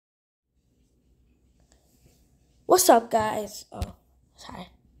What's up, guys? Oh, sorry.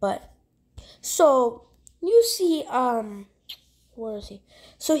 But so you see, where is he?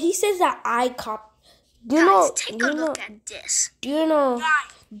 So he says that I cop. Do you know? Take a look at this. Do you know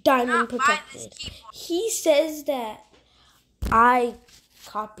Diamond Protected? He says that I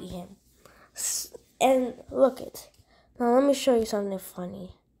copy him. And look it. Now let me show you something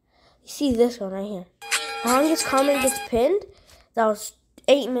funny. You see this one right here. The longest comment gets pinned. That was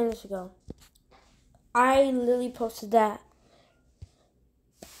 8 minutes ago. I literally posted that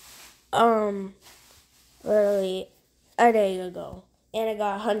literally a day ago, and I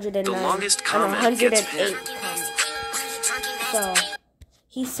got 109 the longest comment and 108 gets comments. So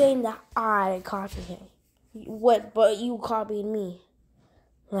he's saying that I copied him. What? But you copied me,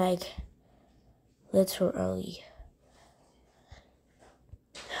 like literally,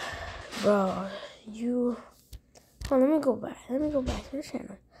 bro. You. Oh, let me go back. Let me go back to the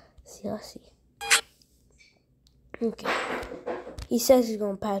channel. Let's see. Okay. He says he's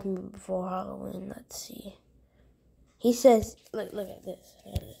gonna pass me before Halloween. Let's see. He says, look at this.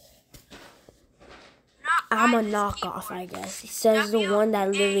 Look at this. I'm a knockoff, I guess. He says the one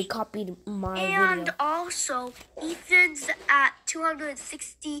that literally copied my video. And also, Ethan's at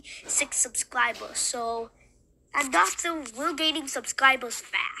 266 subscribers. So, and also, we're gaining subscribers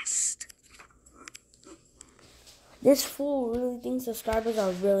fast. This fool really thinks subscribers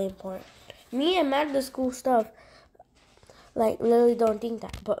are really important. Me and Matter School stuff, like, literally don't think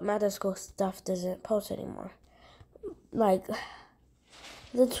that. But Matter School stuff doesn't post anymore. Like,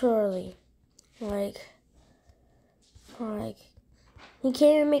 literally. Like, he can't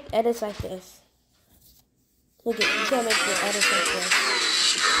even make edits like this. Look at, he can't make the edits like this.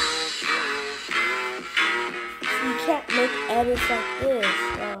 He can't make edits like this,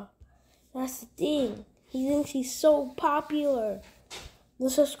 bro. That's the thing. He thinks he's so popular. The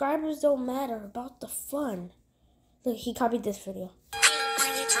subscribers don't matter, about the fun. Look, he copied this video.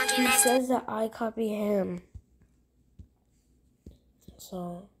 He says that I copy him.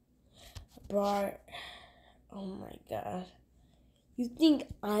 So, I brought, oh my god. You think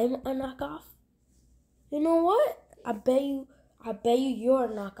I'm a knockoff? You know what? I bet you you're a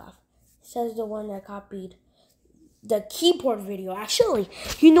knockoff. Says the one that copied the keyboard video. Actually,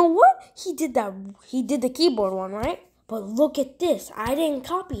 you know what? He did the keyboard one, right? But look at this. I didn't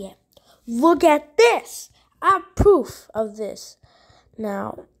copy it. Look at this. I have proof of this.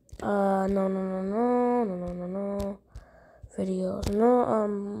 Now, no. Videos,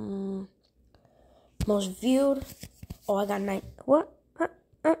 no, most viewed. Oh, I got 9. What?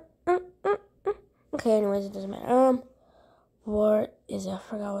 Okay, anyways, it doesn't matter. What is it? I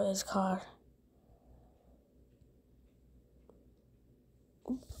forgot what it's called.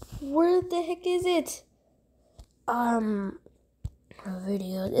 Where the heck is it?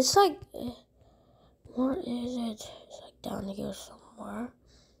 Video. It's like, what is it? It's like down here somewhere.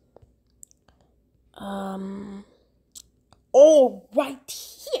 Oh, right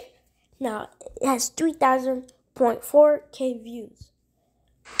here. Now, it has 3,000.4K views.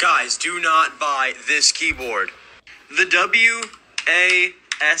 Guys, do not buy this keyboard. The W, A,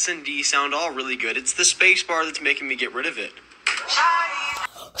 S, and D sound all really good. It's the space bar that's making me get rid of it.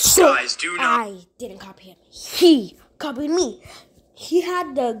 So, guys, do not. I didn't copy him. He copied me. He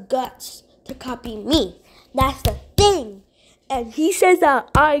had the guts to copy me. That's the thing. And he says that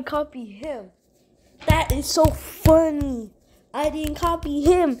I copy him. That is so funny. I didn't copy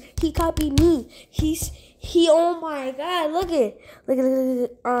him. He copied me. Oh my god, look at.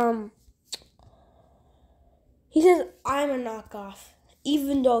 He says I'm a knockoff,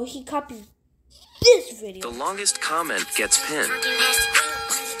 even though he copied this video. The longest comment gets pinned.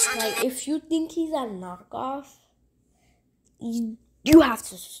 Like, if you think he's a knockoff, you have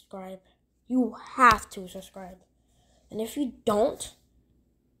to subscribe. You have to subscribe. And if you don't,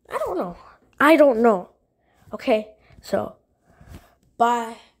 I don't know. Okay, so,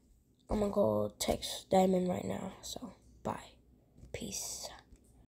 bye. I'm gonna go text Diamond right now. So, bye. Peace.